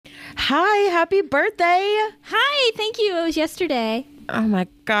Hi, happy birthday. Hi, thank you. It was yesterday. Oh my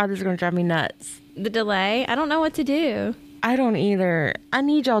God, this is going to drive me nuts. The delay. I don't know what to do. I don't either. I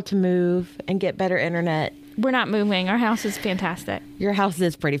need y'all to move and get better internet. We're not moving. Our house is fantastic. Your house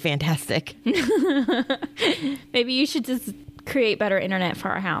is pretty fantastic. Maybe you should just create better internet for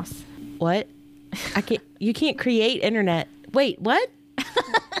our house. What? You can't create internet. Wait, what?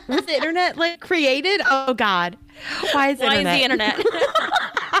 Was the internet like created? Oh God. Why is the internet?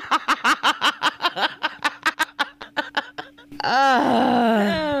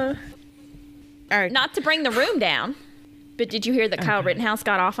 All right. Not to bring the room down, but did you hear that Kyle Rittenhouse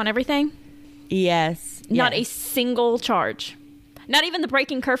got off on everything? Yes. Not a single charge. Not even the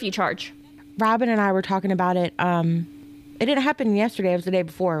breaking curfew charge. Robin and I were talking about it. It didn't happen yesterday. It was the day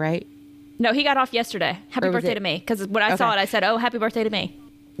before, right? No, he got off yesterday. Happy birthday to me. Because when I saw it, I said, oh, happy birthday to me.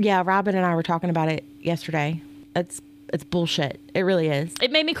 Yeah, Robin and I were talking about it yesterday. It's bullshit. It really is.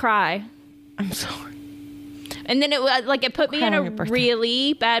 It made me cry. I'm sorry. And then it put me in a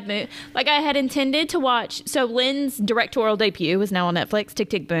really bad mood. Like I had intended to watch. So Lynn's directorial debut is now on Netflix, Tick,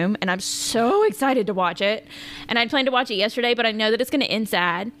 Tick, Boom. And I'm so excited to watch it. And I planned to watch it yesterday, but I know that it's going to end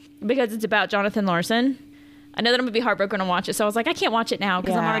sad because it's about Jonathan Larson. I know that I'm going to be heartbroken to watch it. So I was like, I can't watch it now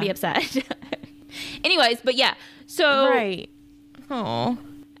because I'm already upset. Anyways, but yeah. So. Right. Oh.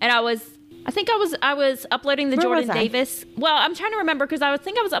 And I was uploading the Jordan Davis. Well, I'm trying to remember because I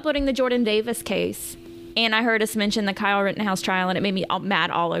was uploading the Jordan Davis case. And I heard us mention the Kyle Rittenhouse trial, and it made me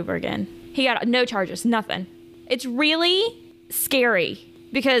mad all over again. He got no charges, nothing. It's really scary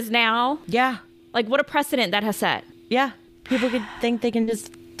because now, like what a precedent that has set. Yeah, people could think they can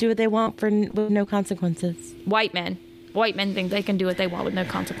just do what they want with no consequences. White men think they can do what they want with no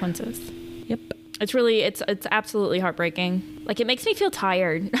consequences. Yep. It's absolutely heartbreaking. Like it makes me feel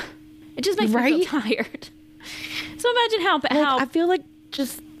tired. It just makes me feel tired. So imagine how I feel like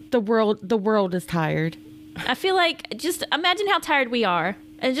just. The world is tired. I feel like just imagine how tired we are,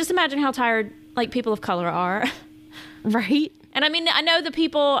 and just imagine how tired like people of color are, right? And I mean, I know the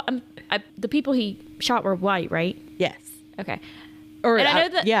people he shot were white, right? Yes. Okay. And I know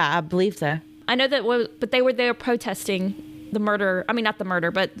that. Yeah, I believe so. I know that, but they were there protesting the murder. I mean, not the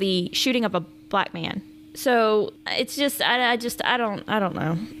murder, but the shooting of a black man. So it's just, I don't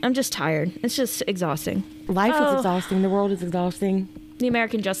know. I'm just tired. It's just exhausting. Life is exhausting. The world is exhausting. The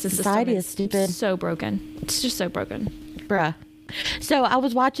American justice Society system is stupid. So broken. It's just so broken. Bruh. So I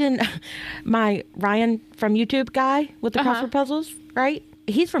was watching my Ryan from YouTube guy with the crossword puzzles, right?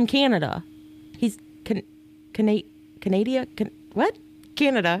 He's from Canada. He's Canada? What?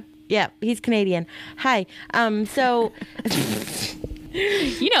 Canada. Yeah, he's Canadian. Hi. So...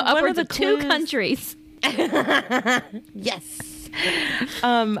 upwards of 2 countries. Yes.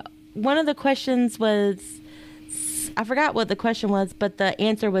 One of the questions was... I forgot what the question was, but the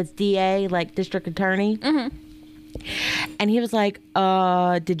answer was DA, like district attorney. Mm-hmm. And he was like,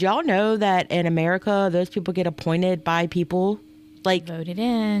 did y'all know that in America, those people get appointed by people? Like voted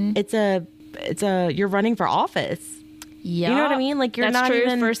in. It's a, you're running for office. Yeah. You know what I mean? Like you're That's not true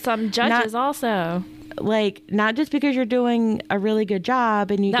even for some judges also. Like not just because you're doing a really good job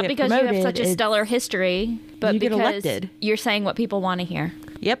and you not get because promoted, you have such a stellar history, but you because get elected. You're saying what people want to hear.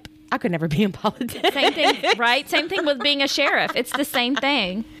 Yep. I could never be in politics. Same thing, right? Same thing with being a sheriff. It's the same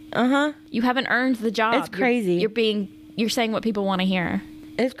thing. Uh-huh. You haven't earned the job. It's crazy. You're saying what people want to hear.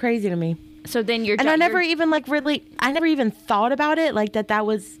 It's crazy to me. So then you're... And I never even thought about it like that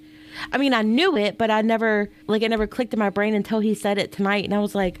was... I mean, I knew it, but it never clicked in my brain until he said it tonight. And I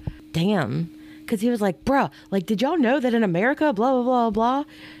was like, damn. Because he was like, bruh, like, did y'all know that in America, blah, blah, blah, blah.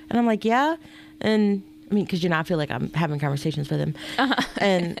 And I'm like, yeah. And I mean, because, I feel like I'm having conversations with him. Uh-huh.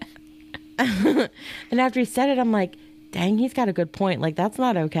 And... and after he said it, I'm like, dang, he's got a good point. Like, that's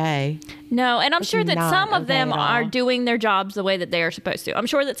not okay. No, and I'm sure that some of them are all. Doing their jobs the way that they are supposed to. I'm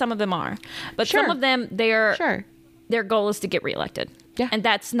sure that some of them are. But some of them, their goal is to get reelected. Yeah. And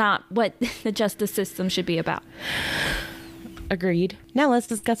that's not what the justice system should be about. Agreed. Now let's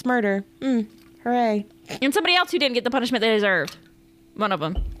discuss murder. Hooray. And somebody else who didn't get the punishment they deserved. One of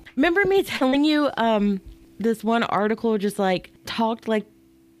them. Remember me telling you this one article just like talked like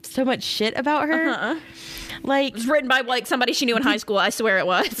so much shit about her? Uh-huh. Like, it was written by like somebody she knew in high school. I swear it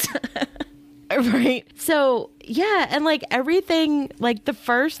was. Right. So yeah, and like everything, like the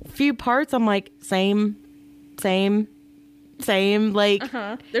first few parts, I'm like same. Like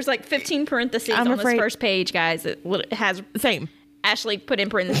there's like 15 parentheses on this first page, guys. It has same. Ashley put in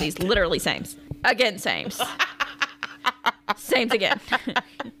parentheses, literally sames. Again, sames. Sames again.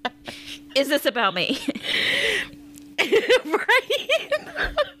 Is this about me? Right.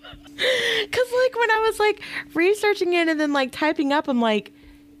 Because like when I was like researching it and then like typing up, I'm like,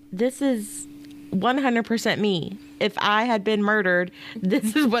 this is 100% me. If I had been murdered,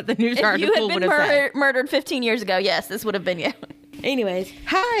 this is what the news article would have said. If you had been murdered 15 years ago, yes, this would have been you. Anyways,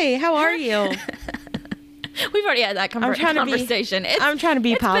 hi, how are you? We've already had that conversation. I'm trying to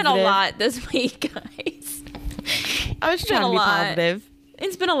be positive. It's been a lot this week, guys. I was trying to be positive.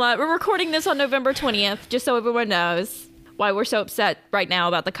 It's been a lot. We're recording this on November 20th, just so everyone knows why we're so upset right now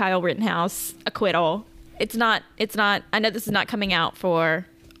about the Kyle Rittenhouse acquittal. It's not, I know this is not coming out for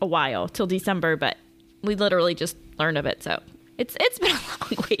a while, till December, but we literally just learned of it, so it's been a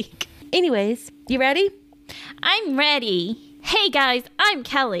long week. Anyways, you ready? I'm ready. Hey guys, I'm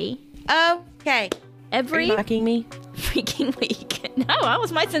Kelly. Okay. Every Are you mocking me? freaking week. No, that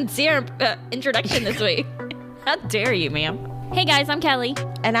was my sincere introduction this week. How dare you, ma'am? Hey guys, I'm Kelly.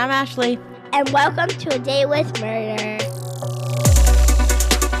 And I'm Ashley. And welcome to A Day with Murder.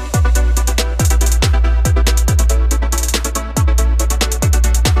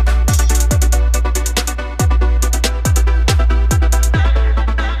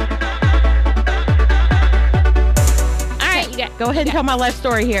 Go ahead and tell my life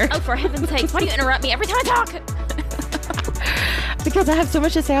story here. Oh, for heaven's sakes. Why do you interrupt me every time I talk? Because I have so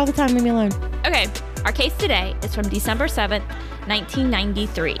much to say all the time. Leave me alone. Okay. Our case today is from December 7th,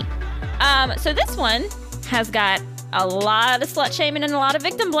 1993. So this one has got a lot of slut shaming and a lot of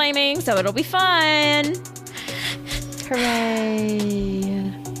victim blaming, so it'll be fun.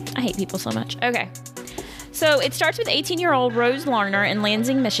 Hooray. I hate people so much. Okay. So it starts with 18-year-old Rose Larner in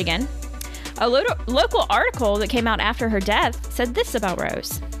Lansing, Michigan. A local article that came out after her death said this about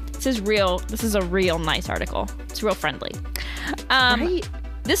Rose. This is a real nice article. It's real friendly. Right?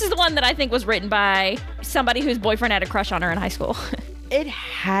 This is the one that I think was written by somebody whose boyfriend had a crush on her in high school. It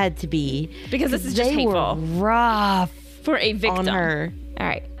had to be. Because this is just hateful. Were rough for a victim. On her. All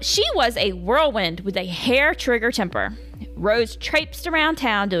right. She was a whirlwind with a hair-trigger temper. Rose traipsed around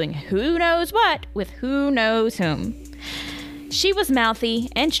town doing who knows what with who knows whom. She was mouthy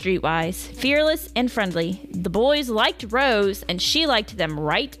and streetwise, fearless and friendly. The boys liked Rose, and she liked them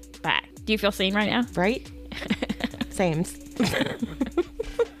right back. Do you feel seen right now? Right? Same.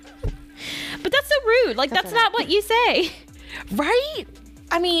 But that's so rude. Like, that's not what you say. Right?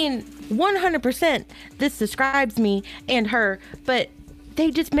 I mean, 100% this describes me and her, but they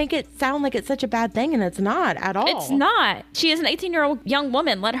just make it sound like it's such a bad thing, and it's not at all. It's not. She is an 18-year-old young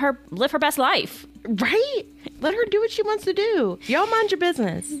woman. Let her live her best life. Right? Let her do what she wants to do. Y'all mind your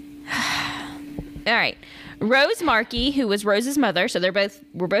business. All right. Rose Markey, who was Rose's mother, so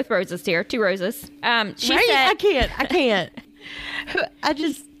we're both Roses here, two Roses. She right? said, I can't. I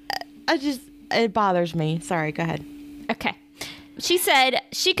just, it bothers me. Sorry, go ahead. Okay. She said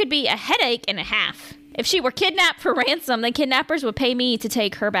she could be a headache and a half. If she were kidnapped for ransom, the kidnappers would pay me to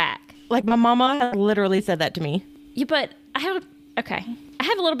take her back. Like, my mama literally said that to me. Yeah, but I have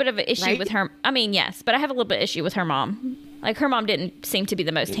a little bit of an issue with her. I mean, yes, but I have a little bit of issue with her mom. Like, her mom didn't seem to be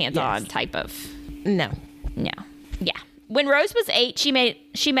the most hands-on type of. No. Yeah. When Rose was 8,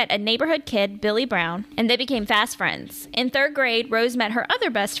 she met a neighborhood kid, Billy Brown, and they became fast friends. In 3rd grade, Rose met her other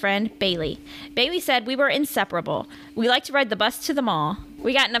best friend, Bailey. Bailey said, "We were inseparable. We liked to ride the bus to the mall.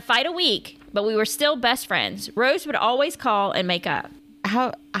 We got in a fight a week, but we were still best friends. Rose would always call and make up."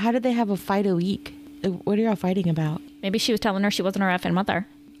 How did they have a fight a week? What are y'all fighting about? Maybe she was telling her she wasn't her effing mother.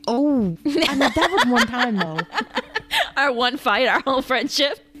 Oh, I mean, that was one time, though. Our one fight, our whole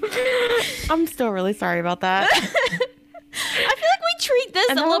friendship. I'm still really sorry about that. I feel like we treat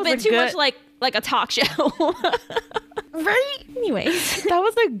this a little bit too much like a talk show. Right? Anyways. That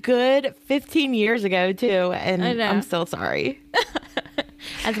was a good 15 years ago, too, and I'm still sorry.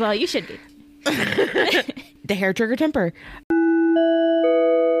 As well, you should be. The hair trigger temper.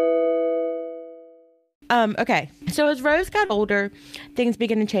 Okay, so as Rose got older, things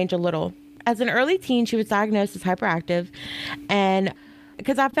began to change a little. As an early teen, she was diagnosed as hyperactive, and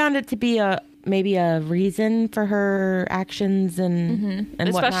because I found it to be maybe a reason for her actions and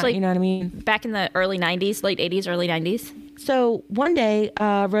especially whatnot, you know what I mean? Back in the early 90s, late 80s, early 90s. So one day,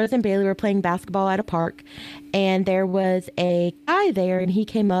 Rose and Bailey were playing basketball at a park, and there was a guy there, and he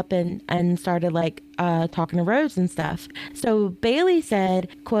came up and started talking to Rose and stuff. So Bailey said,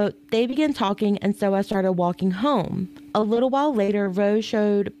 quote, "They began talking, and so I started walking home. A little while later, Rose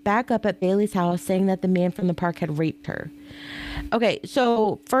showed back up at Bailey's house saying that the man from the park had raped her." Okay,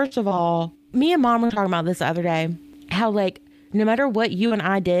 so first of all, me and Mom were talking about this the other day, how no matter what you and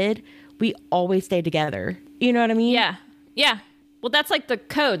I did, we always stayed together. You know what I mean? Yeah. Yeah. Well, that's the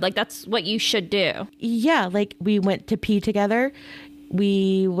code. That's what you should do. Yeah. We went to pee together.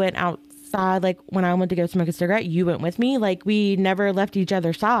 We went outside. When I went to go smoke a cigarette, you went with me. We never left each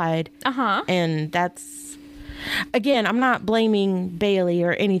other's side. Uh-huh. And that's Again, I'm not blaming Bailey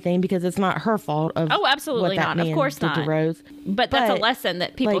or anything because it's not her fault. Absolutely not. Of course not. To Rose. But that's a lesson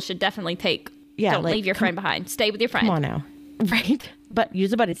that people should definitely take. Yeah, don't leave your friend behind. Stay with your friend. Come on now. Right. But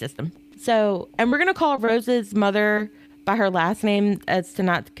use a buddy system. So, and we're going to call Rose's mother by her last name as to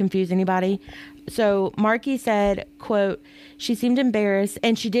not confuse anybody. So Marky said, quote, she seemed embarrassed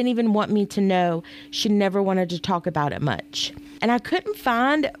and she didn't even want me to know. She never wanted to talk about it much. And I couldn't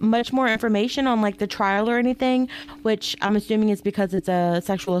find much more information on like the trial or anything, which I'm assuming is because it's a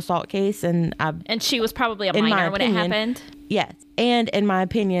sexual assault case. And she was probably a minor when it happened. Yes. And in my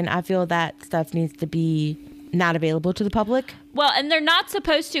opinion, I feel that stuff needs to be not available to the public. Well, and they're not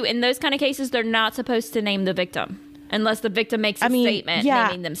supposed to, in those kind of cases, they're not supposed to name the victim unless the victim makes a statement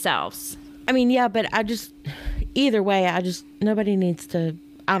naming themselves. I mean, yeah, but either way, nobody needs to,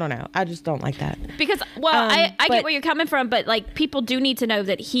 I don't know. I just don't like that. Because, I get where you're coming from, but like people do need to know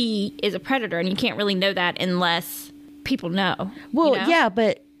that he is a predator and you can't really know that unless people know. Well, yeah,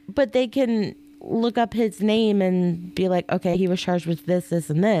 but they can look up his name and be like, okay, he was charged with this, this,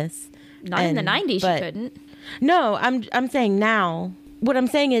 and this. Not in the 90s, you couldn't. No, I'm saying now. What I'm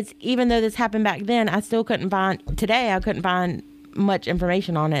saying is, even though this happened back then, I couldn't find much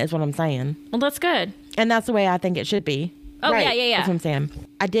information on it, is what I'm saying. Well, that's good. And that's the way I think it should be. Oh, right. Yeah. That's what I'm saying.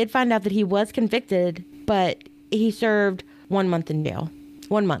 I did find out that he was convicted, but he served 1 month in jail.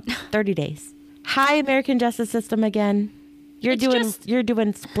 1 month, 30 days. Hi, American justice system again. You're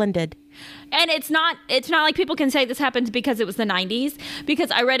doing splendid. And it's not like people can say this happened because it was the 90s,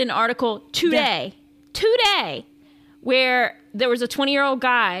 because I read an article today, where there was a 20-year-old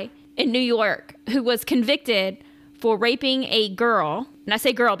guy in New York who was convicted for raping a girl, and I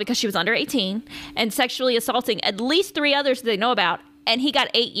say girl because she was under 18, and sexually assaulting at least 3 others that they know about, and he got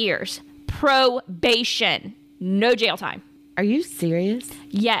 8 years. Probation. No jail time. Are you serious?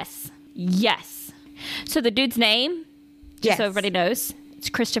 Yes. So the dude's name, just so everybody knows, it's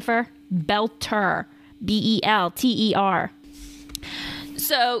Christopher Belter. Belter.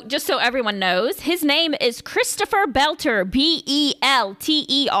 So, just so everyone knows, his name is Christopher Belter.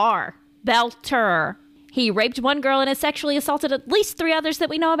 Belter. Belter. He raped 1 girl and has sexually assaulted at least 3 others that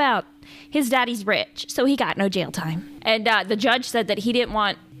we know about. His daddy's rich, so he got no jail time. And the judge said that he didn't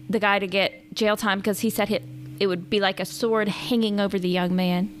want the guy to get jail time because he said it would be like a sword hanging over the young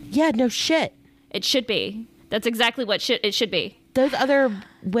man. Yeah, no shit. It should be. That's exactly what it should be. Those other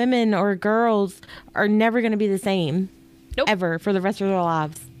women or girls are never going to be the same. Nope. Ever for the rest of their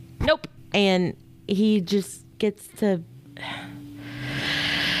lives. Nope. And he just gets to...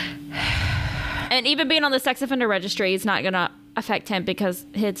 And even being on the sex offender registry is not going to affect him because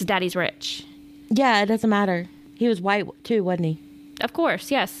his daddy's rich. Yeah, it doesn't matter. He was white too, wasn't he? Of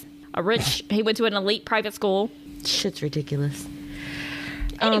course, yes. He went to an elite private school. Shit's ridiculous.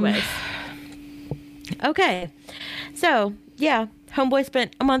 Anyways. Okay. So, yeah. Homeboy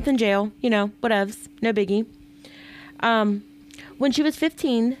spent a month in jail. Whatevs. No biggie. When she was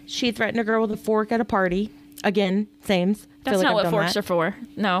 15, she threatened a girl with a fork at a party. Again, sames. That's not what forks are for.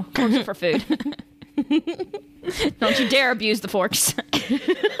 No, forks are for food. Don't you dare abuse the forks.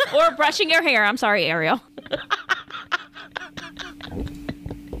 Or brushing your hair. I'm sorry, Ariel.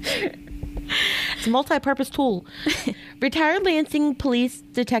 It's a multi-purpose tool. Retired Lansing Police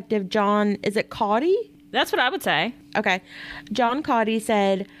Detective John, is it Cawdy? That's what I would say. Okay. John Cawdy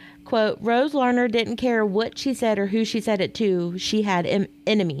said, quote, Rose Larner didn't care what she said or who she said it to. She had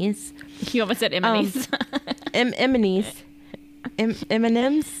enemies. You almost said enemies. M&Ms. I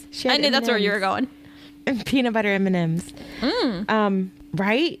knew that's where you were going. Peanut butter M&Ms.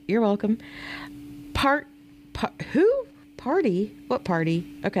 Right? You're welcome. Who? Party? What party?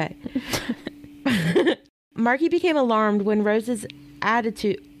 Okay. Marky became alarmed when Rose's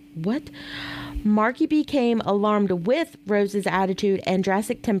attitude... What? Marky became alarmed with Rose's attitude and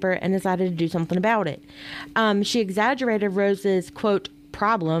drastic temper and decided to do something about it. She exaggerated Rose's, quote,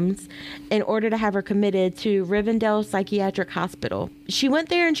 problems in order to have her committed to Rivendell Psychiatric Hospital. She went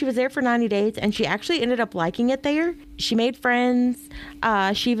there and she was there for 90 days and she actually ended up liking it there. She made friends.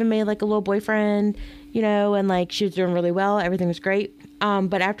 She even made like a little boyfriend, and like she was doing really well. Everything was great.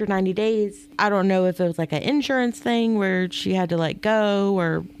 But after 90 days, I don't know if it was like an insurance thing where she had to like go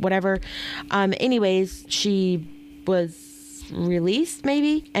or whatever. Anyways, she was released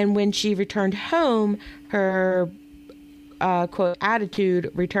maybe. And when she returned home, her quote, attitude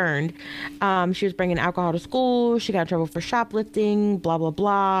returned. She was bringing alcohol to school. She got in trouble for shoplifting, blah, blah,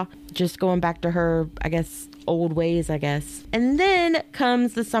 blah. Just going back to her, I guess, old ways, I guess. And then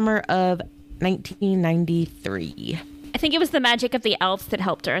comes the summer of 1993. I think it was the magic of the elves that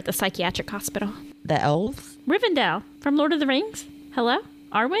helped her at the psychiatric hospital. The elves? Rivendell from Lord of the Rings. Hello?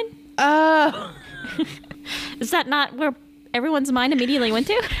 Arwen? Oh. Is that not where everyone's mind immediately went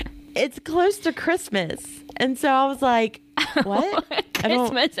to? It's close to Christmas. And so I was like, what?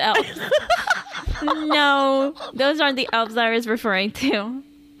 Christmas elves. No, those aren't the elves I was referring to.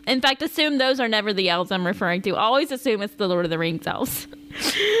 In fact, assume those are never the elves I'm referring to. Always assume it's the Lord of the Rings elves.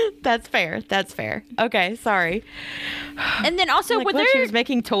 That's fair. That's fair. Okay, sorry. And then also, like, were what, she there... was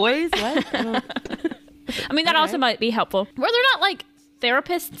making toys? What? I mean, that also might be helpful. Were there not, like,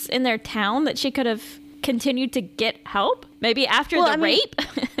 therapists in their town that she could have continued to get help? Maybe after the rape?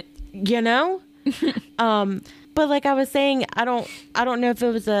 You know? But like I was saying, I don't know if it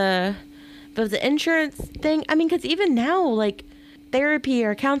was an insurance thing. I mean, because even now, like, therapy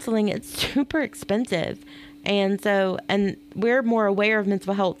or counseling, it's super expensive. And we're more aware of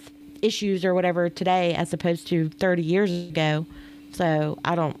mental health issues or whatever today as opposed to 30 years ago. So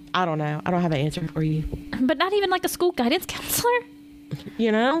I don't know. I don't have an answer for you. But not even like a school guidance counselor?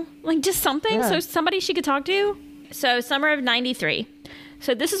 You know? Like just something? Yeah. So somebody she could talk to? So summer of 93.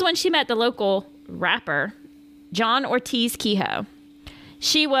 So this is when she met the local rapper, John Ortiz Kehoe.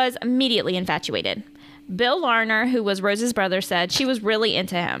 She was immediately infatuated. Bill Larner, who was Rose's brother, said she was really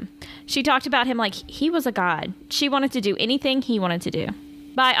into him. She talked about him like he was a god. She wanted to do anything he wanted to do.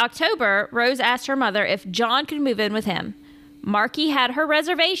 By October, Rose asked her mother if John could move in with him. Marky had her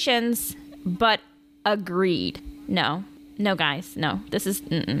reservations, but agreed. No, guys, no. This is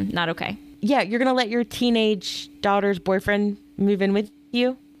not okay. Yeah, you're gonna let your teenage daughter's boyfriend move in with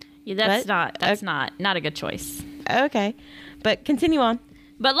you? Yeah, that's not a good choice. Okay, but continue on.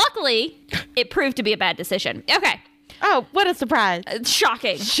 But luckily, it proved to be a bad decision. Okay. Oh, what a surprise.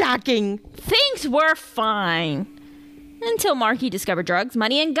 Shocking. Things were fine. Until Marky discovered drugs,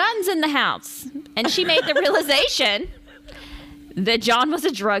 money, and guns in the house. And she made the realization that John was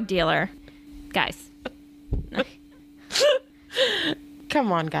a drug dealer. Guys.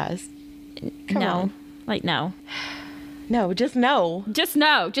 Come on, guys. Come on. Like, no. No, just no. Just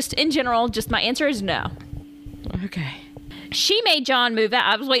no. Just in general, just my answer is no. Okay. She made John move out.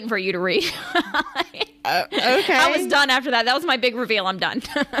 I was waiting for you to read. Okay. I was done after that. That was my big reveal. I'm done.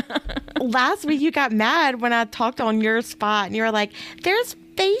 Last week you got mad when I talked on your spot and you were like, there's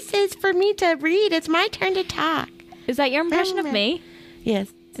faces for me to read. It's my turn to talk. Is that your impression of me? Yes.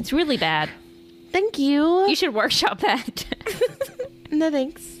 It's really bad. Thank you. You should workshop that. No,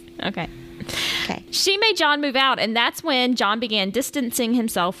 thanks. Okay. Okay. She made John move out, and that's when John began distancing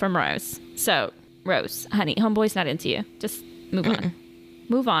himself from Rose. So, Rose, honey, homeboy's not into you. Just move on.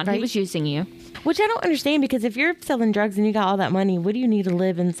 Move on. Right. He was using you. Which I don't understand, because if you're selling drugs and you got all that money, what do you need to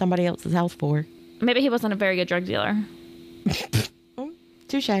live in somebody else's house for? Maybe he wasn't a very good drug dealer. Oh,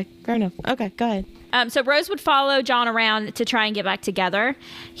 touche. Fair enough. Okay, go ahead. So Rose would follow John around to try and get back together.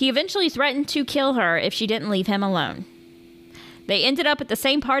 He eventually threatened to kill her if she didn't leave him alone. They ended up at the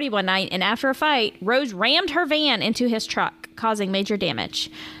same party one night, and after a fight, Rose rammed her van into his truck, causing major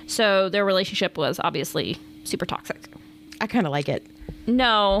damage. So their relationship was obviously super toxic. I kind of like it.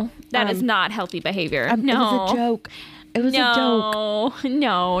 No, that is not healthy behavior. No. It was a joke. It was a joke.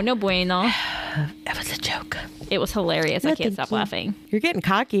 No bueno. It was a joke. It was hilarious. I can't stop laughing. You're getting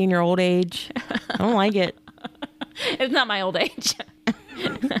cocky in your old age. I don't like it. It's not my old age.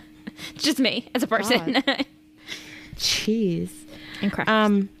 It's just me as a person. Jeez.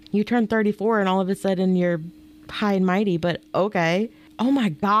 Incredible. You turn 34 and all of a sudden you're high and mighty, but okay. Oh my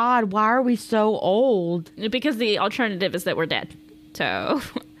God, why are we so old? Because the alternative is that we're dead. So.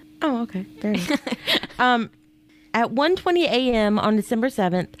 Oh, okay. Fair enough. At 1:20 a.m. on December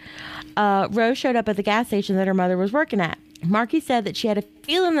 7th, Rose showed up at the gas station that her mother was working at. Marky said that she had a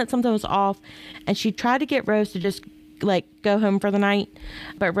feeling that something was off, and she tried to get Rose to just go home for the night,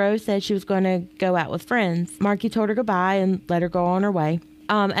 but Rose said she was going to go out with friends. Marky told her goodbye and let her go on her way.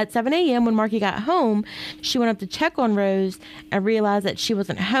 At 7 a.m. when Marky got home, she went up to check on Rose and realized that she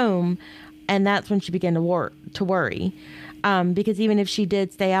wasn't home, and that's when she began to worry. Because even if she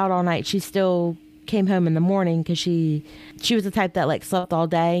did stay out all night, she still came home in the morning, because she was the type that slept all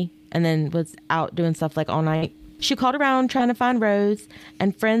day and then was out doing stuff all night. She called around trying to find Rose,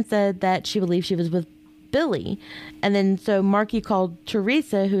 and friends said that she believed she was with Billy. And then so Marky called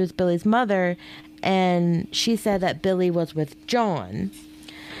Teresa, who is Billy's mother, and she said that Billy was with John.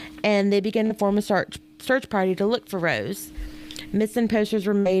 And they began to form a search party to look for Rose. Missing posters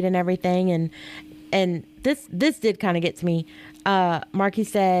were made and everything, and this did kind of get to me. Marky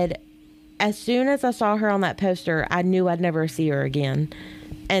said, as soon as I saw her on that poster, I knew I'd never see her again.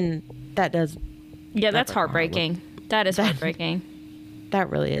 And that does... Yeah, that's heartbreaking. That is heartbreaking. That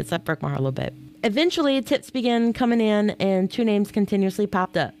really is. That broke my heart a little bit. Eventually, tips began coming in, and two names continuously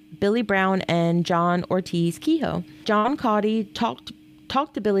popped up: Billy Brown and John Ortiz Kehoe. John Cawdy talked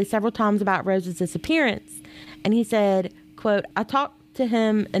to Billy several times about Rose's disappearance, And he said, quote, I talked to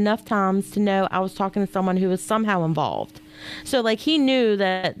him enough times to know I was talking to someone who was somehow involved. So, like, he knew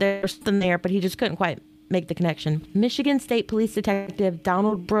that there was something there, but he just couldn't quite make the connection. Michigan State Police Detective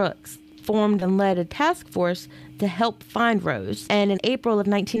Donald Brooks formed and led a task force to help find Rose. And in April of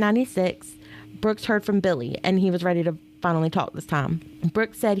 1996, Brooks heard from Billy, and he was ready to finally talk this time.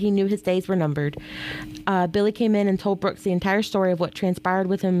 Brooks said he knew his days were numbered. Billy came in and told Brooks the entire story of what transpired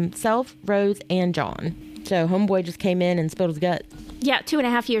with himself, Rose, and John. So homeboy just came in and spilled his guts. Yeah,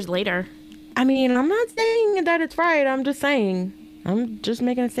 2.5 years later. I mean, I'm not saying that it's right. I'm just saying. I'm just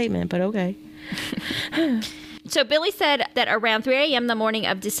making a statement, but okay. So Billy said that around 3 a.m. the morning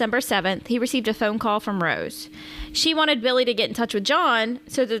of December 7th, he received a phone call from Rose. She wanted Billy to get in touch with John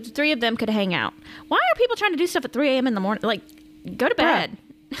so that the three of them could hang out. Why are people trying to do stuff at 3 a.m. in the morning? Like, go to bed.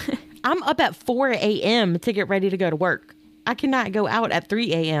 I'm up at 4 a.m. to get ready to go to work. I cannot go out at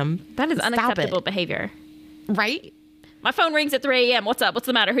 3 a.m. That is unacceptable behavior. Right? My phone rings at 3 a.m. What's up? What's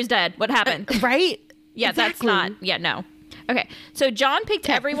the matter? Who's dead? What happened? Right? Yeah, exactly. That's not. Yeah, no. Okay, so John picked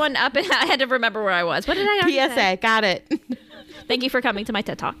everyone up, and I had to remember where I was. What did I already PSA, say? got it. Thank you for coming to my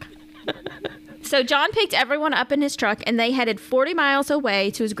TED Talk. So John picked everyone up in his truck, and they headed 40 miles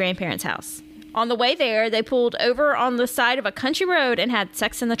away to his grandparents' house. On the way there, they pulled over on the side of a country road and had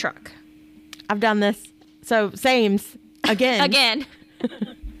sex in the truck. I've done this. So, sames. Again. Again.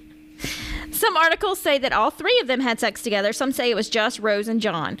 Some articles say that all three of them had sex together. Some say it was just Rose and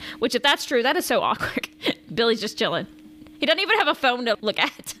John, which, if that's true, that is so awkward. Billy's just chilling. He doesn't even have a phone to look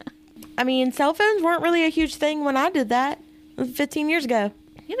at. I mean, cell phones weren't really a huge thing when I did that. It was 15 years ago.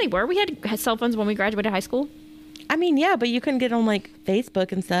 Yeah, they were. We had cell phones when we graduated high school. I mean, yeah, but you couldn't get on, like,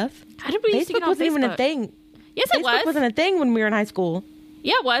 Facebook and stuff. How did we used to get on wasn't Facebook? even a thing. Yes, it Facebook was. wasn't a thing when we were in high school.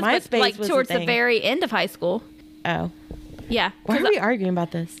 Yeah, it was. MySpace but, like, was a towards the thing. very end of high school. Oh. Yeah. Why are we arguing about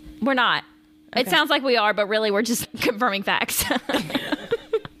this? We're not. It Okay. sounds like we are, but really we're just confirming facts.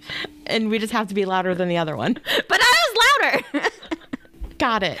 And we just have to be louder than the other one. But I was louder.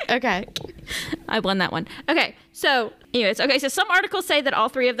 Got it. Okay. I won that one. Okay, so anyways, so some articles say that all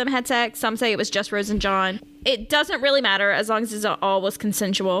three of them had sex. Some say it was just Rose and John. It doesn't really matter as long as it all was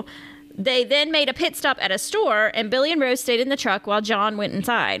consensual. They then made a pit stop at a store, and Billy and Rose stayed in the truck while John went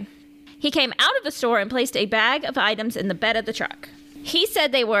inside. He came out of the store and placed a bag of items in the bed of the truck. He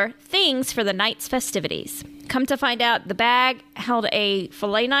said they were things for the night's festivities. Come to find out, the bag held a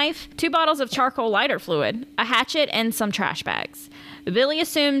fillet knife, 2 bottles of charcoal lighter fluid, a hatchet, and some trash bags. Billy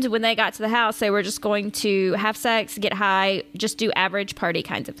assumed when they got to the house they were just going to have sex, get high, just do average party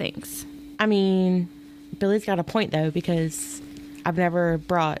kinds of things. I mean, Billy's got a point, though, because I've never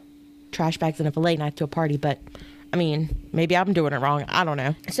brought trash bags and a fillet knife to a party, but I mean, maybe I'm doing it wrong. I don't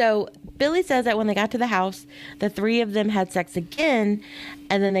know. So Billy says that when they got to the house, the three of them had sex again,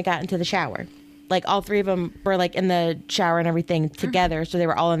 and then they got into the shower. Like, all three of them were, like, in the shower and everything together, so they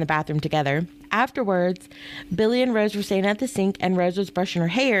were all in the bathroom together. Afterwards, Billy and Rose were standing at the sink, and Rose was brushing her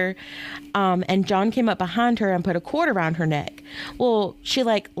hair, and John came up behind her and put a cord around her neck. Well, she,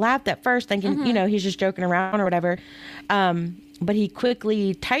 like, laughed at first, thinking, you know, he's just joking around or whatever. But he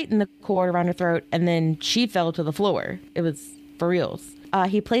quickly tightened the cord around her throat, and then she fell to the floor. It was for reals.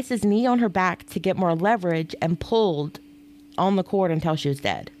 He placed his knee on her back to get more leverage and pulled on the cord until she was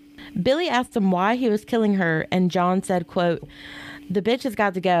dead. Billy asked him why he was killing her, and John said, quote, "The bitch has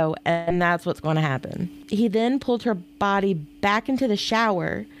got to go, and that's what's going to happen." He then pulled her body back into the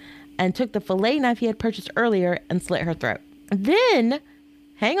shower and took the fillet knife he had purchased earlier and slit her throat. Then,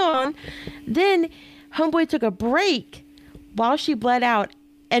 hang on, then homeboy took a break while she bled out,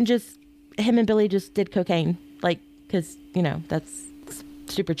 and just, him and Billy just did cocaine. Like, because, you know, that's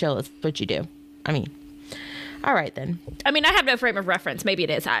super chill. That's what you do. I mean, all right then. I mean, I have no frame of reference. Maybe it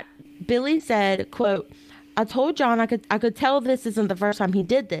is. Billy said, quote, "I told John I could tell this isn't the first time he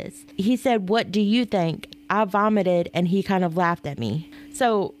did this. He said, 'What do you think?' I vomited, and he kind of laughed at me."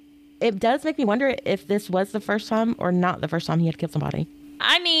 So it does make me wonder if this was the first time or not the first time he had killed somebody.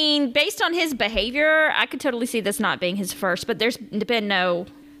 I mean, based on his behavior, I could totally see this not being his first, but there's been no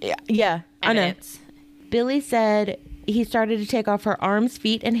Yeah, I know. evidence. Billy said he started to take off her arms,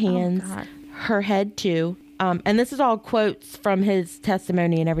 feet, and hands, God. her head too. And this is all quotes from his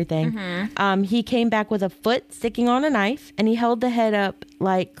testimony and everything. He came back with a foot sticking on a knife, and he held the head up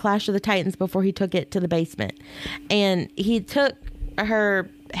like Clash of the Titans before he took it to the basement. And he took her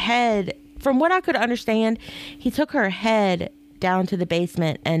head, from what I could understand, he took her head down to the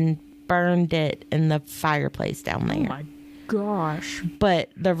basement and burned it in the fireplace down there. Oh my gosh. But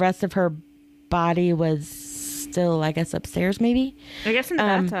the rest of her body was still, I guess, upstairs maybe? I guess in the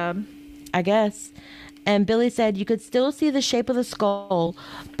bathtub. I guess. And Billy said you could still see the shape of the skull,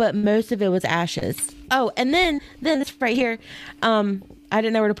 but most of it was ashes. Oh, and then this right here, I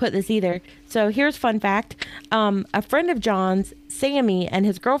didn't know where to put this either. So here's fun fact. A friend of John's, Sammy, and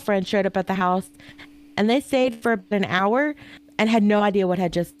his girlfriend showed up at the house, and they stayed for an hour and had no idea what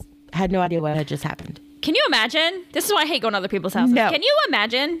had just happened. Can you imagine? This is why I hate going to other people's houses. No. Can you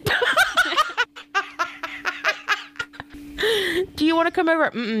imagine? Do you want to come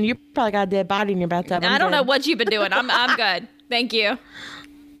over? You probably got a dead body in your bathtub. I don't know what you've been doing. I'm good. Thank you.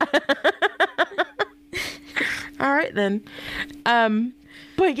 All right then.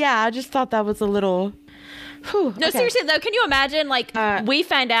 But yeah, I just thought that was a little. Whew, no, okay. seriously though, can you imagine? Like we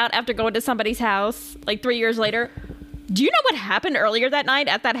found out after going to somebody's house, like 3 years later. Do you know what happened earlier that night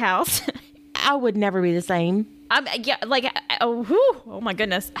at that house? I would never be the same. Oh my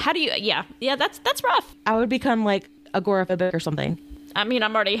goodness. How do you? Yeah. That's rough. I would become like agoraphobic or something. I mean,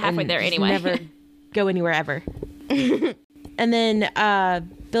 I'm already halfway there anyway. Never go anywhere ever. And then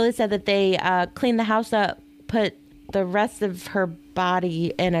Billy said that they cleaned the house up, put the rest of her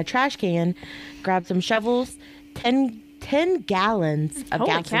body in a trash can, grabbed some shovels, 10 gallons of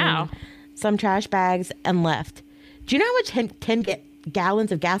Holy gasoline, cow. some trash bags, and left. Do you know how much 10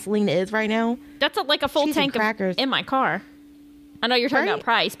 gallons of gasoline is right now? That's like a full Cheese and tank crackers. in my car. I know you're talking Right? about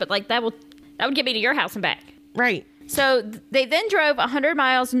price, but like that would get me to your house and back. Right. So they then drove 100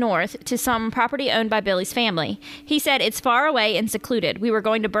 miles north to some property owned by Billy's family. He said, "It's far away and secluded. We were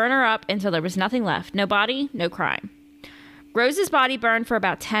going to burn her up until there was nothing left. No body, no crime." Rose's body burned for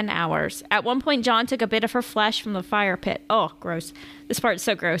about 10 hours. At one point, John took a bit of her flesh from the fire pit. Oh, gross. This part's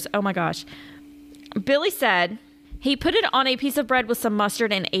so gross. Oh my gosh. Billy said he put it on a piece of bread with some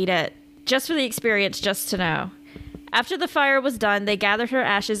mustard and ate it, just for the experience, just to know. After the fire was done, they gathered her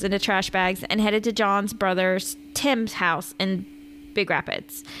ashes into trash bags and headed to John's brother's Tim's house in Big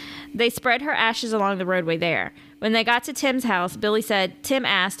Rapids. They spread her ashes along the roadway there. When they got to Tim's house, Billy said, Tim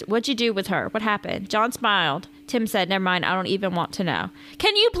asked, "What'd you do with her? What happened?" John smiled. Tim said, "Never mind, I don't even want to know."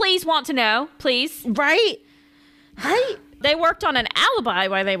 Can you please want to know, please? Right. They worked on an alibi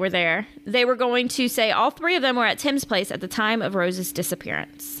while they were there. They were going to say all three of them were at Tim's place at the time of Rose's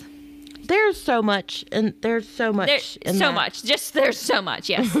disappearance. There's so much, and there's so much. There's so much. There's so much,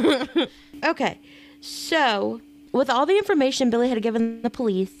 yes. Okay, so with all the information Billy had given the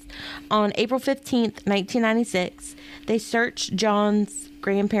police, on April 15th, 1996, they searched John's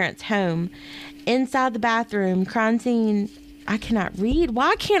grandparents' home. Inside the bathroom, crime scene. I cannot read.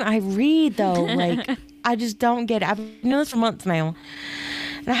 Why can't I read, though? Like, I just don't get it. I've been doing this for months now,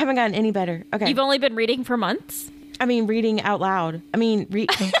 and I haven't gotten any better. Okay. You've only been reading for months? I mean, reading out loud. I mean,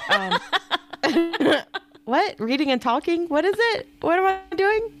 what? Reading and talking? What is it? What am I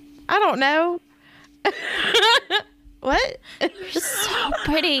doing? I don't know. What? So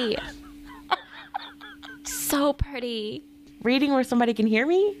pretty. So pretty. Reading where somebody can hear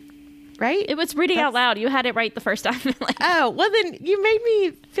me? Right? It was reading out loud. You had it right the first time. Like, oh, well then you made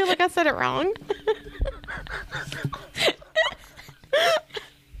me feel like I said it wrong.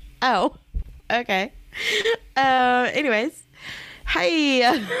 Oh, okay. Anyways.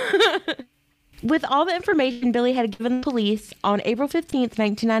 Hey. With all the information Billy had given the police on April 15th,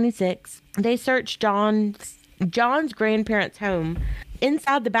 1996, they searched John's grandparents' home.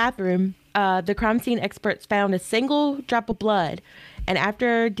 Inside the bathroom, the crime scene experts found a single drop of blood, and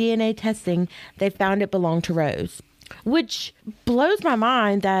after DNA testing, they found it belonged to Rose, which blows my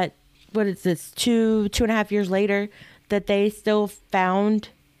mind that, what is this, two and a half years later, that they still found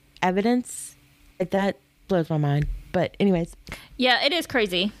evidence. Like, that blows my mind. But anyways. yeah, it is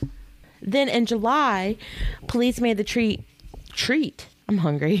crazy. Then in July, police made the treat. I'm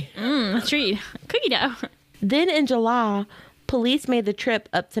hungry. Treat. Cookie dough. Then in July, police made the trip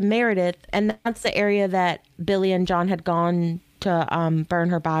up to Meredith, and that's the area that Billy and John had gone to burn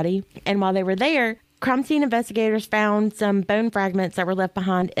her body. And while they were there, crime scene investigators found some bone fragments that were left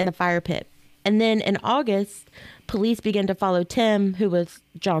behind in the fire pit. And then in August, police began to follow Tim, who was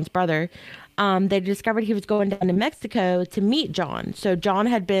John's brother. They discovered he was going down to Mexico to meet John. So John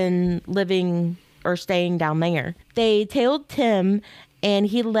had been living or staying down there. They tailed Tim, and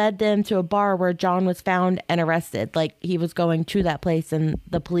he led them to a bar where John was found and arrested. Like, he was going to that place, and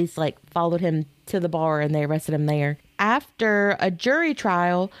the police followed him to the bar, and they arrested him there. After a jury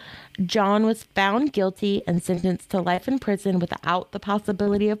trial, John was found guilty and sentenced to life in prison without the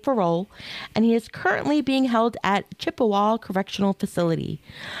possibility of parole, and he is currently being held at Chippewa Correctional Facility.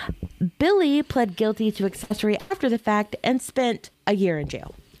 Billy pled guilty to accessory after the fact and spent a year in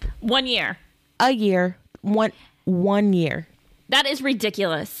jail. 1 year. A year. One year. That is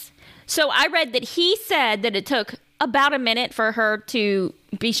ridiculous. So I read that he said that it took about a minute for her to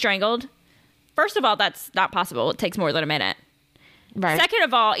be strangled. First of all, that's not possible. It takes more than a minute. Right. Second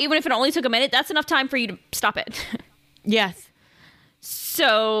of all, even if it only took a minute, that's enough time for you to stop it. Yes.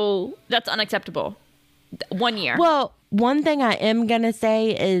 So that's unacceptable. 1 year. Well, one thing I am going to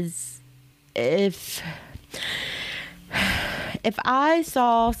say is if I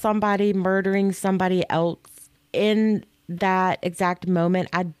saw somebody murdering somebody else in that exact moment,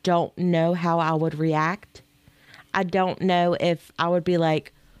 I don't know how I would react. I don't know if I would be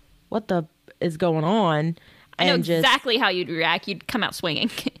like, what the is going on? I know exactly how you'd react. You'd come out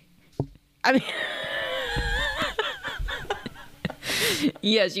swinging. I mean...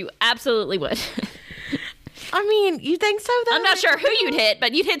 Yes, you absolutely would. I mean, you think so, though? I'm not sure who you'd hit,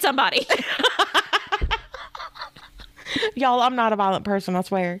 but you'd hit somebody. Y'all, I'm not a violent person, I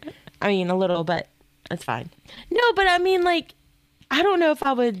swear. I mean, a little, but it's fine. No, but I mean, like, I don't know if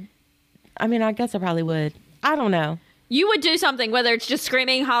I would. I mean, I guess I probably would. I don't know. You would do something, whether it's just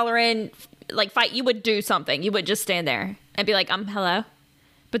screaming, hollering, like fight. You would do something. You would just stand there and be like, hello.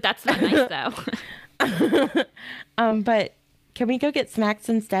 But that's not nice, though. But can we go get snacks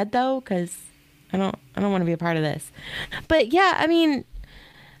instead, though? Because I don't want to be a part of this. But yeah, I mean,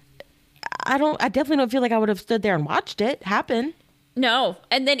 I definitely don't feel like I would have stood there and watched it happen. No.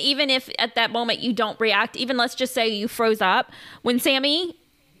 And then even if at that moment you don't react, even let's just say you froze up. When Sammy,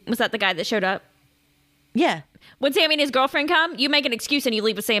 was that the guy that showed up? Yeah. When Sammy and his girlfriend come, you make an excuse and you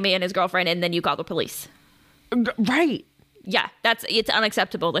leave with Sammy and his girlfriend and then you call the police. Right. Yeah, it's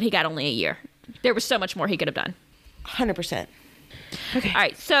unacceptable that he got only a year. There was so much more he could have done. 100%. Okay. All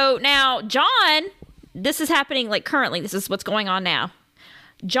right. So now John, this is happening like currently. This is what's going on now.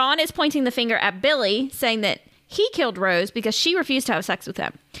 John is pointing the finger at Billy, saying that he killed Rose because she refused to have sex with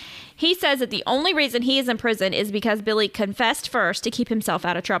him. He says that the only reason he is in prison is because Billy confessed first to keep himself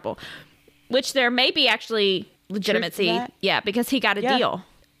out of trouble, which there may be actually legitimacy. Yeah, because he got a deal.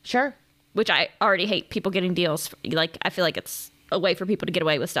 Sure. Which I already hate people getting deals. Like, I feel like it's a way for people to get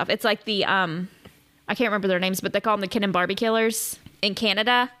away with stuff. It's like the, I can't remember their names, but they call them the Ken and Barbie killers in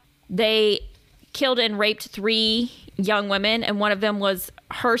Canada. They killed and raped 3 young women, and one of them was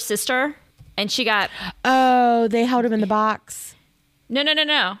her sister, and she got... Oh, they held him in the box. No.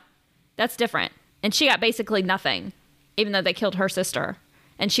 That's different. And she got basically nothing, even though they killed her sister.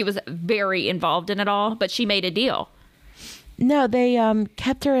 And she was very involved in it all, but she made a deal. No, they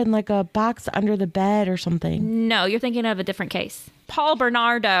kept her in like a box under the bed or something. No, you're thinking of a different case. Paul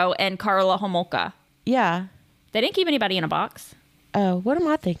Bernardo and Karla Homolka. Yeah. They didn't keep anybody in a box. Oh, what am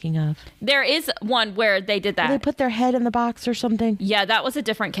I thinking of? There is one where they did that. They put their head in the box or something. Yeah, that was a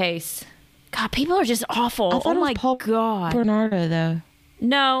different case. God, people are just awful. I thought oh it was my Paul God. Bernardo, though.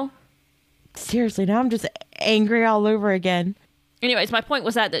 No. Seriously, now I'm just angry all over again. Anyways, my point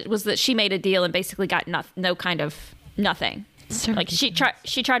was that she made a deal and basically got no kind of nothing. Like she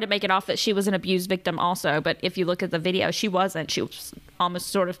tried to make it off that she was an abused victim also, but if you look at the video, she wasn't. She was almost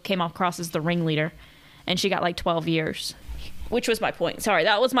sort of came across as the ringleader, and she got like 12 years, which was my point. Sorry,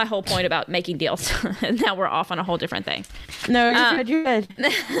 that was my whole point about making deals. And now we're off on a whole different thing. No, you're good.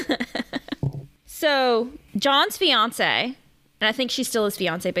 So John's fiance, and I think she's still his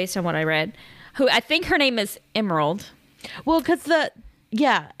fiance based on what I read, who I think her name is Emerald. Well, because the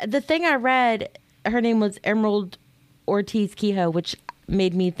thing I read, her name was Emerald Ortiz Kehoe, which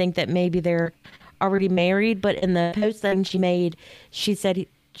made me think that maybe they're already married. But in the post that she made, she said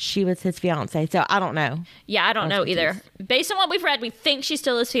she was his fiance. So I don't know. Yeah, I don't know either. Based on what we've read, we think she's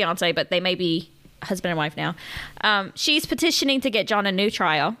still his fiance, but they may be husband and wife now. She's petitioning to get John a new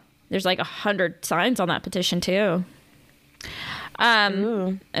trial. There's like 100 signs on that petition too.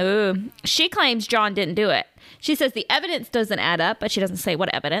 She claims John didn't do it. She says the evidence doesn't add up, but she doesn't say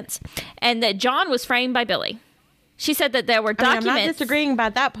what evidence, and that John was framed by Billy. She said that there were documents. I'm not disagreeing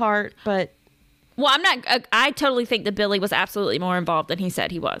about that part, but... Well, I'm not... I totally think that Billy was absolutely more involved than he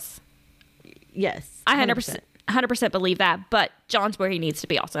said he was. Yes. 100% believe that, but John's where he needs to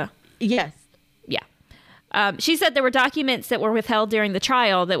be also. Yes. Yeah. She said there were documents that were withheld during the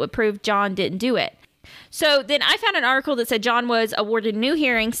trial that would prove John didn't do it. So then I found an article that said John was awarded new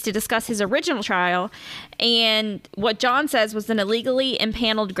hearings to discuss his original trial, and what John says was an illegally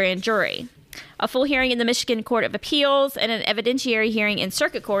impaneled grand jury. A full hearing in the Michigan Court of Appeals and an evidentiary hearing in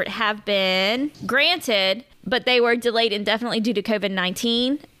Circuit Court have been granted, but they were delayed indefinitely due to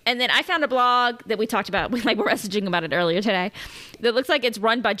COVID-19. And then I found a blog that we talked about, we were messaging about it earlier today, that looks like it's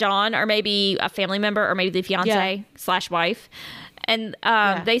run by John or maybe a family member or maybe the fiance / wife. And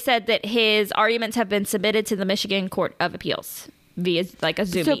they said that his arguments have been submitted to the Michigan Court of Appeals via like a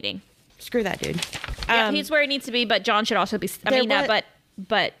Zoom meeting. Screw that dude. Yeah, he's where he needs to be, but John should also be.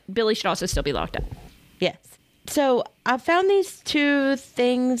 But Billy should also still be locked up. Yes. So I found these 2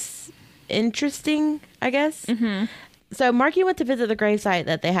 things interesting, I guess. Mm-hmm. So Marky went to visit the gravesite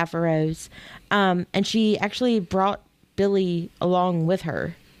that they have for Rose, and she actually brought Billy along with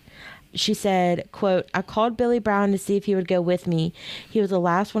her. She said, quote, "I called Billy Brown to see if he would go with me. He was the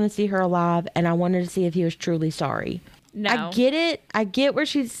last one to see her alive, and I wanted to see if he was truly sorry." No. I get it. I get where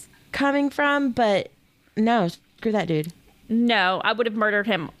she's coming from, but no, screw that dude. No, I would have murdered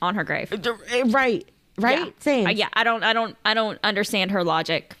him on her grave. Right. Yeah. Same. Yeah, I don't understand her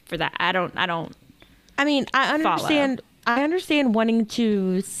logic for that. I don't I mean, I understand. I understand wanting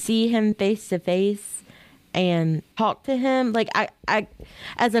to see him face to face and talk to him, like I,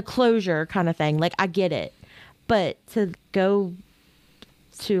 as a closure kind of thing. Like I get it, but to go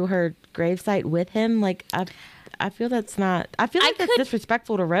to her gravesite with him, like I feel that's not. I feel like that's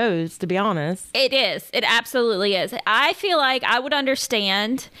disrespectful to Rose, to be honest. It is. It absolutely is. I feel like I would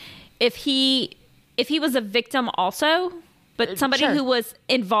understand if he was a victim also. But somebody who was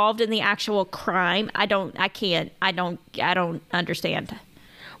involved in the actual crime, I don't understand.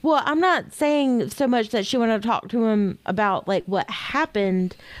 Well, I'm not saying so much that she wanted to talk to him about like what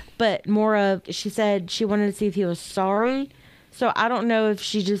happened, but more of, she said she wanted to see if he was sorry. So I don't know if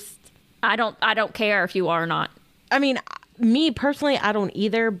she just. I don't care if you are or not. I mean, me personally, I don't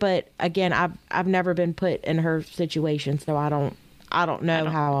either. But again, I've never been put in her situation, so I don't know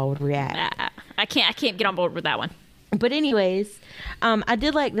how I would react. I can't get on board with that one. But anyways, I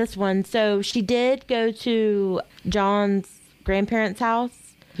did like this one. So she did go to John's grandparents' house,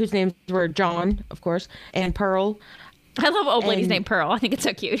 whose names were John, of course, and Pearl. I love old lady's name Pearl. I think it's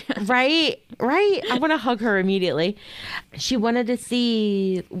so cute. Right. I want to hug her immediately. She wanted to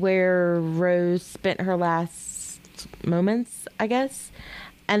see where Rose spent her last moments, I guess.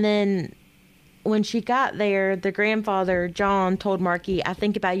 And then when she got there, the grandfather, John, told Marky, "I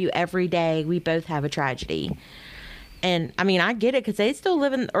think about you every day. We both have a tragedy." And I mean, I get it, because they still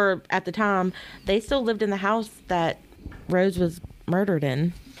live in, or at the time, they still lived in the house that Rose was murdered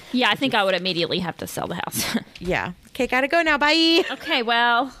in. Yeah, I think I would immediately have to sell the house. Yeah. Okay, gotta go now. Bye. Okay,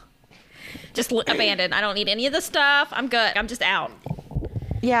 well, just abandoned. I don't need any of the stuff. I'm good. I'm just out.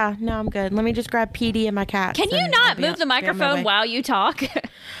 Yeah, no, I'm good. Let me just grab Petey and my cat. Can you not move the microphone while you talk?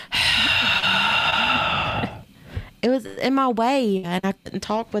 It was in my way, and I couldn't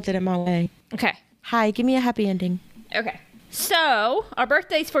talk with it in my way. Okay. Hi, give me a happy ending. Okay. So, our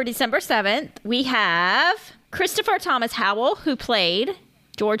birthdays for December 7th, we have Christopher Thomas Howell, who played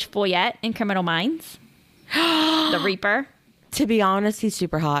George Foyet in Criminal Minds, the Reaper. To be honest, he's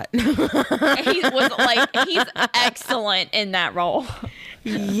super hot. He's excellent in that role.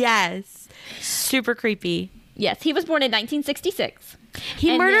 Yes. Super creepy. Yes, he was born in 1966.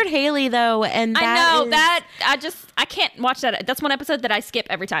 He murdered Haley, though, and I can't watch that. That's one episode that I skip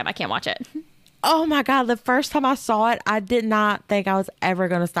every time. I can't watch it. Oh my God, the first time I saw it, I did not think I was ever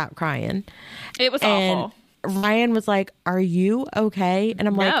going to stop crying. It was awful. Ryan was like, "Are you okay?" And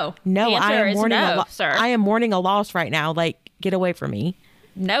I'm like, "No, I am mourning sir. I am mourning a loss right now. Like, get away from me."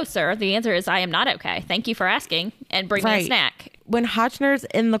 No, sir. The answer is I am not okay. Thank you for asking, and bring me a snack. When Hotchner's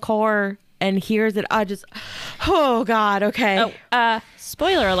in the car and hears it, I just, oh God, okay. Oh,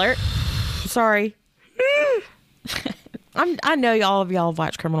 spoiler alert. Sorry. I know all of y'all have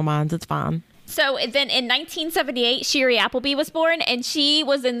watched Criminal Minds. It's fine. So then in 1978, Shiri Appleby was born, and she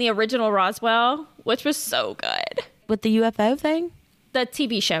was in the original Roswell, which was so good. With the UFO thing? The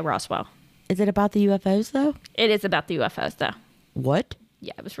TV show Roswell. Is it about the UFOs, though? It is about the UFOs, though. What?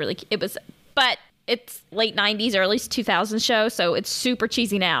 Yeah, but it's late 90s, early 2000s show, so it's super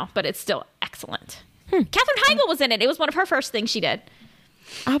cheesy now, but it's still excellent. Katherine Heigl was in it. It was one of her first things she did.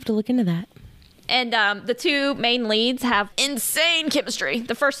 I'll have to look into that. And the two main leads have insane chemistry.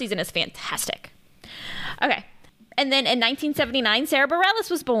 The first season is fantastic. Okay. And then in 1979, Sarah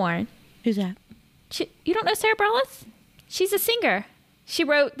Bareilles was born. Who's that? You don't know Sarah Bareilles? She's a singer. She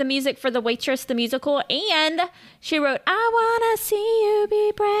wrote the music for The Waitress, the musical, and she wrote I Wanna See You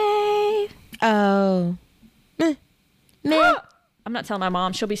Be Brave. Oh. Meh. I'm not telling my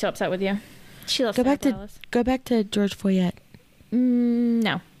mom. She'll be so upset with you. She loves Sarah Bareilles. Go back to George Foyet.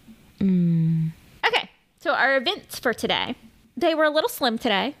 No. Okay, so our events for today, they were a little slim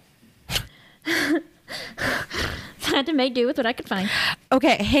today. So I had to make do with what I could find.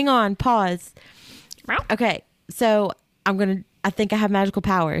 Okay, hang on, pause. Okay, so I think I have magical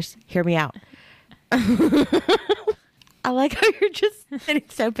powers. Hear me out. I like how you're just sitting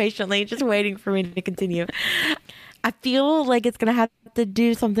so patiently, just waiting for me to continue. I feel like it's going to have to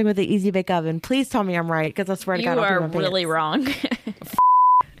do something with the Easy Bake Oven. Please tell me I'm right, because I swear to God, you are really wrong.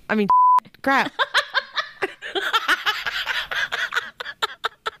 I mean, crap.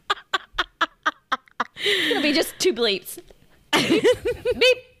 It's going to be just two bleeps.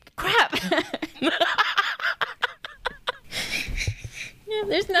 Beep. Crap.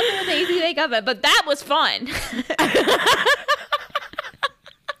 There's nothing with the easy bake oven, but that was fun.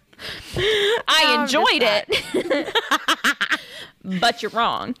 I enjoyed it. But you're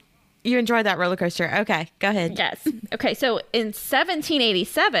wrong. You enjoyed that roller coaster. Okay, go ahead. Yes. Okay, so in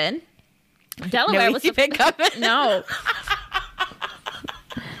 1787, Delaware was easy bake oven. No.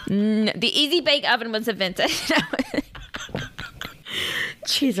 The easy bake oven was invented.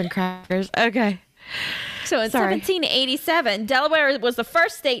 Cheese and crackers. Okay. So in 1787, Delaware was the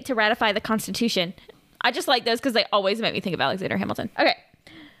first state to ratify the Constitution. I just like those because they always make me think of Alexander Hamilton. Okay.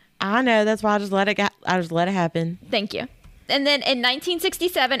 I know. That's why I just let it happen. Thank you. And then in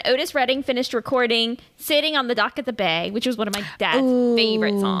 1967, Otis Redding finished recording Sitting on the Dock of the Bay, which was one of my dad's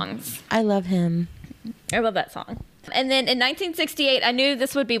favorite songs. I love him. I love that song. And then in 1968, I knew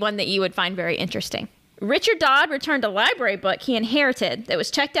this would be one that you would find very interesting. Richard Dodd returned a library book he inherited that was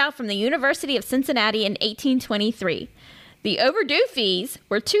checked out from the University of Cincinnati in 1823. The overdue fees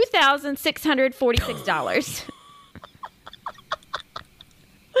were $2,646.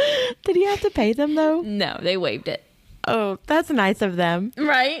 Did he have to pay them, though? No, they waived it. Oh, that's nice of them.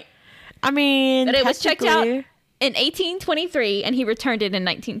 Right? I mean, but it was checked out in 1823, and he returned it in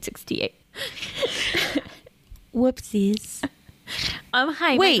 1968. Whoopsies.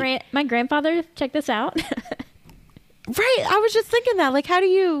 Hi, wait. My grandfather checked this out. Right, I was just thinking that. Like, how do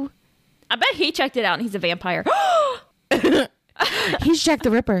you... I bet he checked it out, and he's a vampire. He's Jack the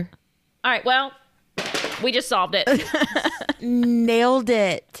Ripper. All right, well, we just solved it. Nailed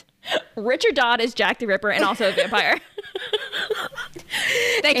it. Richard Dodd is Jack the Ripper and also a vampire.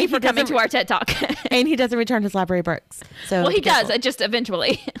 Thank you for coming to our TED Talk. And he doesn't return his library books. So well, he does, just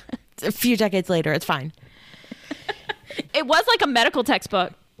eventually. A few decades later, it's fine. It was like a medical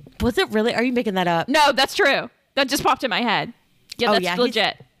textbook. Was it really? Are you making that up? No, that's true. That just popped in my head. Yeah, that's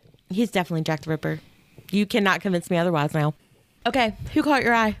legit. He's definitely Jack the Ripper. You cannot convince me otherwise now. Okay, who caught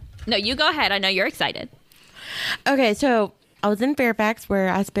your eye? No, you go ahead. I know you're excited. Okay, so I was in Fairfax where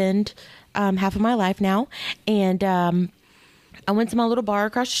I spend half of my life now. And I went to my little bar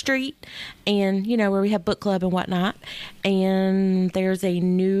across the street and, you know, where we have book club and whatnot. And there's a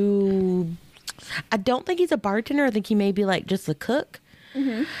new... I don't think he's a bartender. I think he may be like just a cook.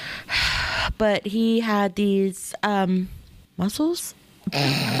 Mm-hmm. But he had these mussels.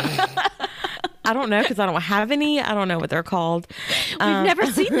 I don't know because I don't have any. I don't know what they're called. We've never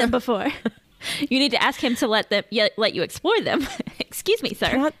seen them before. You need to ask him to let you explore them. Excuse me,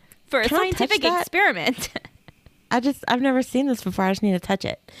 sir. For a scientific experiment. I've never seen this before. I just need to touch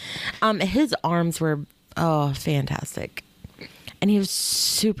it. His arms were fantastic. And he was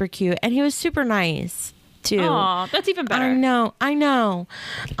super cute. And he was super nice, too. Aw, that's even better. I know.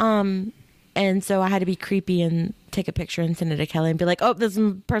 And so I had to be creepy and take a picture and send it to Kelly and be like, oh, this is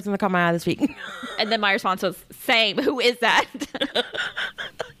the person that caught my eye this week. And then my response was, same. Who is that?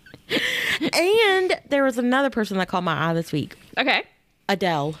 And there was another person that caught my eye this week. Okay.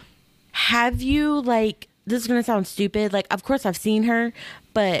 Adele. Have you, like, this is going to sound stupid. Like, of course I've seen her,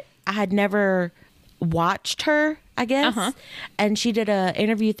 but I had never watched her, I guess. Uh-huh. And she did a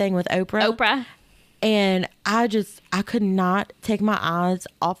interview thing with Oprah. And I could not take my eyes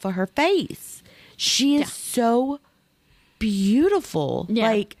off of her face. She is so beautiful. Yeah.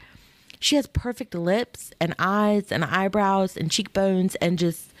 Like, she has perfect lips and eyes and eyebrows and cheekbones and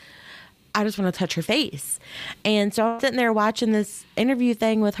I just want to touch her face. And so I'm sitting there watching this interview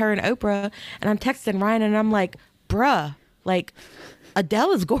thing with her and Oprah, and I'm texting Ryan and I'm like, bruh, like,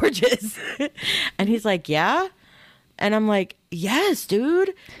 Adele is gorgeous. And he's like, yeah? And I'm like, yes,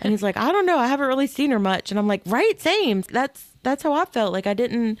 dude. And he's like, I don't know. I haven't really seen her much. And I'm like, right, same. That's how I felt. Like, I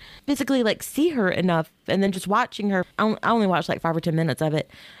didn't physically, like, see her enough. And then just watching her, I only watched, like, 5 or 10 minutes of it.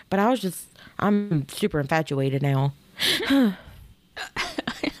 But I'm super infatuated now.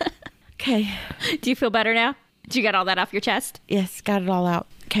 Okay. Do you feel better now? Did you get all that off your chest? Yes, got it all out.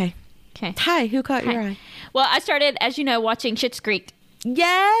 Okay. Hi, who caught your eye? Well, I started, as you know, watching Schitt's Creek.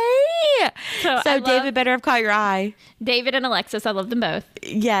 Yay! So David better have caught your eye. David and Alexis, I love them both.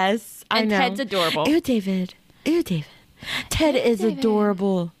 Yes, I know. And Ted's adorable. Ew, David. Ted is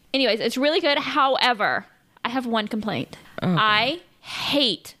adorable. Anyways, it's really good. However, I have one complaint. Oh, I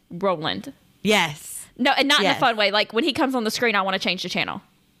hate Roland. Yes. No, and not in a fun way. Like, when he comes on the screen, I want to change the channel.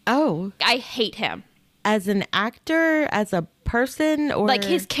 Oh. I hate him. As an actor, as a person, or... Like,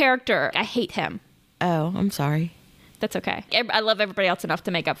 his character. I hate him. Oh, I'm sorry. That's okay. I love everybody else enough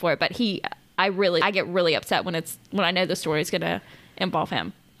to make up for it, but I get really upset when I know the story is going to involve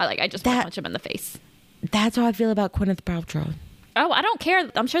him. I just want to punch him in the face. That's how I feel about Gwyneth Paltrow. Oh, I don't care.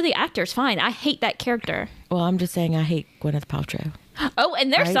 I'm sure the actor's fine. I hate that character. Well, I'm just saying I hate Gwyneth Paltrow. Oh,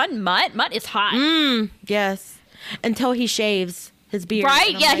 and their son, Mutt is hot. Yes. Until he shaves. his beard.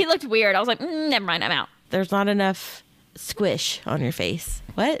 Right? And Yeah, I'm he like, looked weird. I was like, never mind, I'm out. there's not enough squish on your face.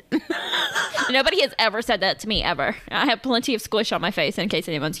 What? Nobody has ever said that to me, ever. I have plenty of squish on my face in case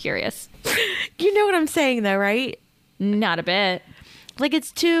anyone's curious. You know what I'm saying, though, right? Not a bit. Like,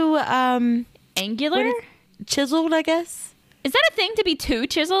 it's too Angular? chiseled, I guess. Is that a thing to be too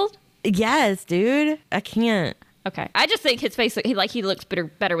chiseled? Yes, dude. I can't. Okay. I just think his face, he looks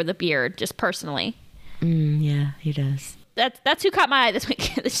better with a beard, just personally. Yeah, he does. That's who caught my eye this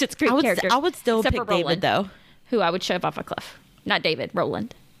week. This shit's great character. I would still Except pick for Roland, David, though. who I would shove off a cliff. Not David,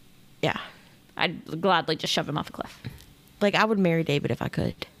 Roland. Yeah. I'd gladly just shove him off a cliff. Like, I would marry David if I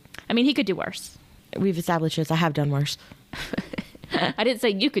could. I mean, he could do worse. We've established this. I have done worse. I didn't say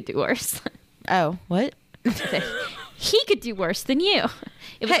you could do worse. Oh, what? He could do worse than you.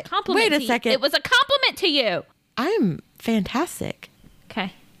 It was Hey, a compliment. wait a to second. You. It was a compliment to you. I'm fantastic.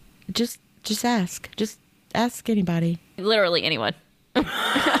 Okay. Just ask. Just ask anybody. Literally anyone. You set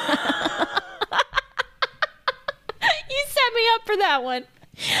me up for that one.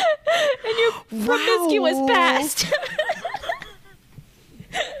 And your promiscuous past.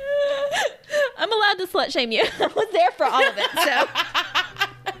 I'm allowed to slut shame you. I was there for all of it, so.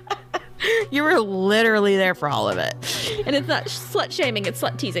 You were literally there for all of it. And it's not slut shaming, it's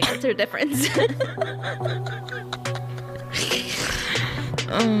slut teasing. That's the difference.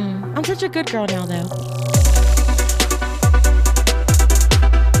 I'm such a good girl now, though.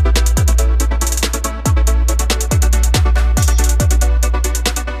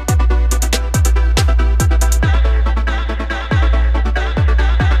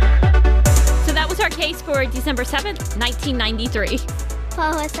 So that was our case for December 7th, 1993.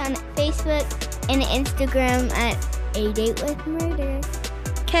 Follow us on Facebook and Instagram at A Date with Murder.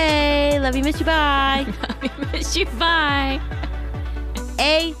 Okay, love you, miss you, bye. Miss you. Bye.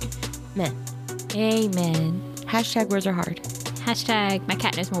 Amen. Amen. Hashtag words are hard. Hashtag my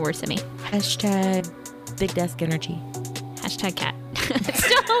cat knows more words than me. Hashtag big desk energy. Hashtag cat. It's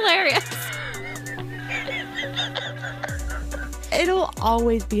still hilarious. It'll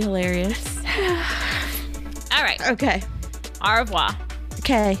always be hilarious. All right. Okay. Au revoir.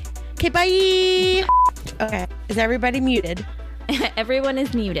 Okay. Okay, bye. Okay. Is everybody muted? Everyone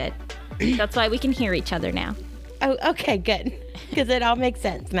is muted. That's why we can hear each other now. Oh, okay, good. Because it all makes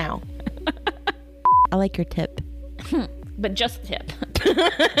sense now. I like your tip. But just tip.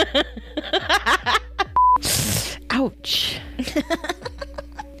 Ouch.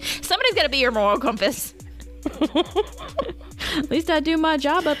 Somebody's got to be your moral compass. At least I do my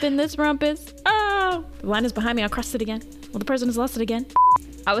job up in this rumpus. Oh, the line is behind me. I'll cross it again. Well, the person has lost it again.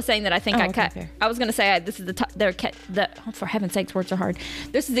 I was saying that I think I okay, cut. fair. I was going to say this is oh, for heaven's sakes, words are hard.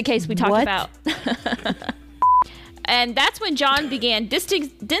 This is the case we talked What? about. And that's when John began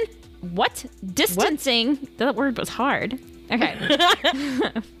distancing. That word was hard. Okay.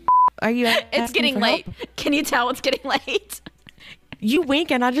 Are you It's asking getting for late. help? Can you tell it's getting late? You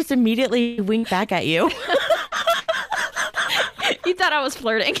wink and I just immediately wink back at you. You thought I was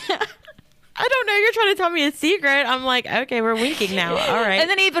flirting. I don't know. You're trying to tell me a secret. I'm like, okay, we're winking now. All right. And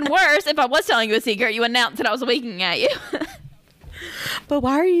then even worse, if I was telling you a secret, you announced that I was winking at you. But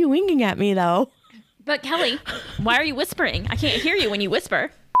why are you winking at me, though? But Kelly, why are you whispering? I can't hear you when you whisper.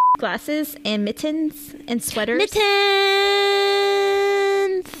 Glasses and mittens and sweaters. Mittens!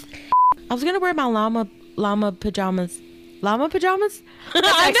 I was going to wear my llama pajamas. Llama pajamas?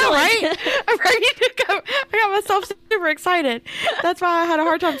 I know, right? I'm ready to go. I got myself super excited. That's why I had a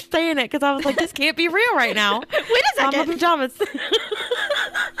hard time saying it, because I was like, this can't be real right now. Wait a second. Llama pajamas.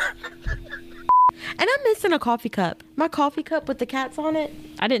 And I'm missing a coffee cup. My coffee cup with the cats on it.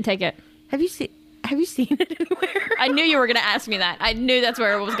 I didn't take it. Have you seen it anywhere? I knew you were going to ask me that. I knew that's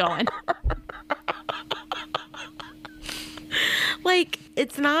where it was going. Like,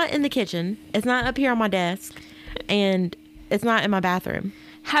 it's not in the kitchen. It's not up here on my desk. And it's not in my bathroom.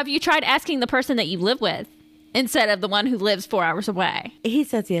 Have you tried asking the person that you live with instead of the one who lives 4 hours away? He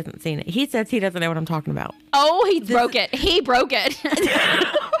says he hasn't seen it. He says he doesn't know what I'm talking about. Oh, he broke it. He broke it.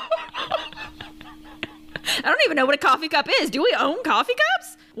 I don't even know what a coffee cup is. Do we own coffee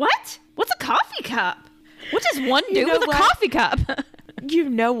cups? What? What's a coffee cup? What does one do know with a what? coffee cup? You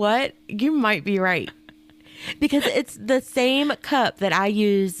know what? You might be right. Because it's the same cup that I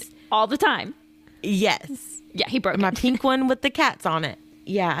use. All the time. Yes. Yeah, he broke My it. pink one with the cats on it.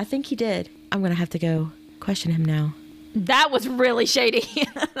 Yeah, I think he did. I'm going to have to go question him now. That was really shady,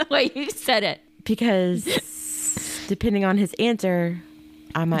 the way you said it. Because depending on his answer,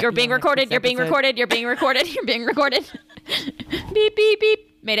 I might You're be being on recorded. next You're being episode. recorded. You're being recorded. You're being recorded. Beep, beep, beep.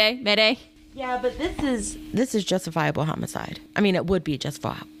 Mayday, mayday. Yeah, but this is justifiable homicide. I mean, it would be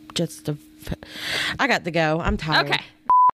justifiable. I got to go. I'm tired. Okay.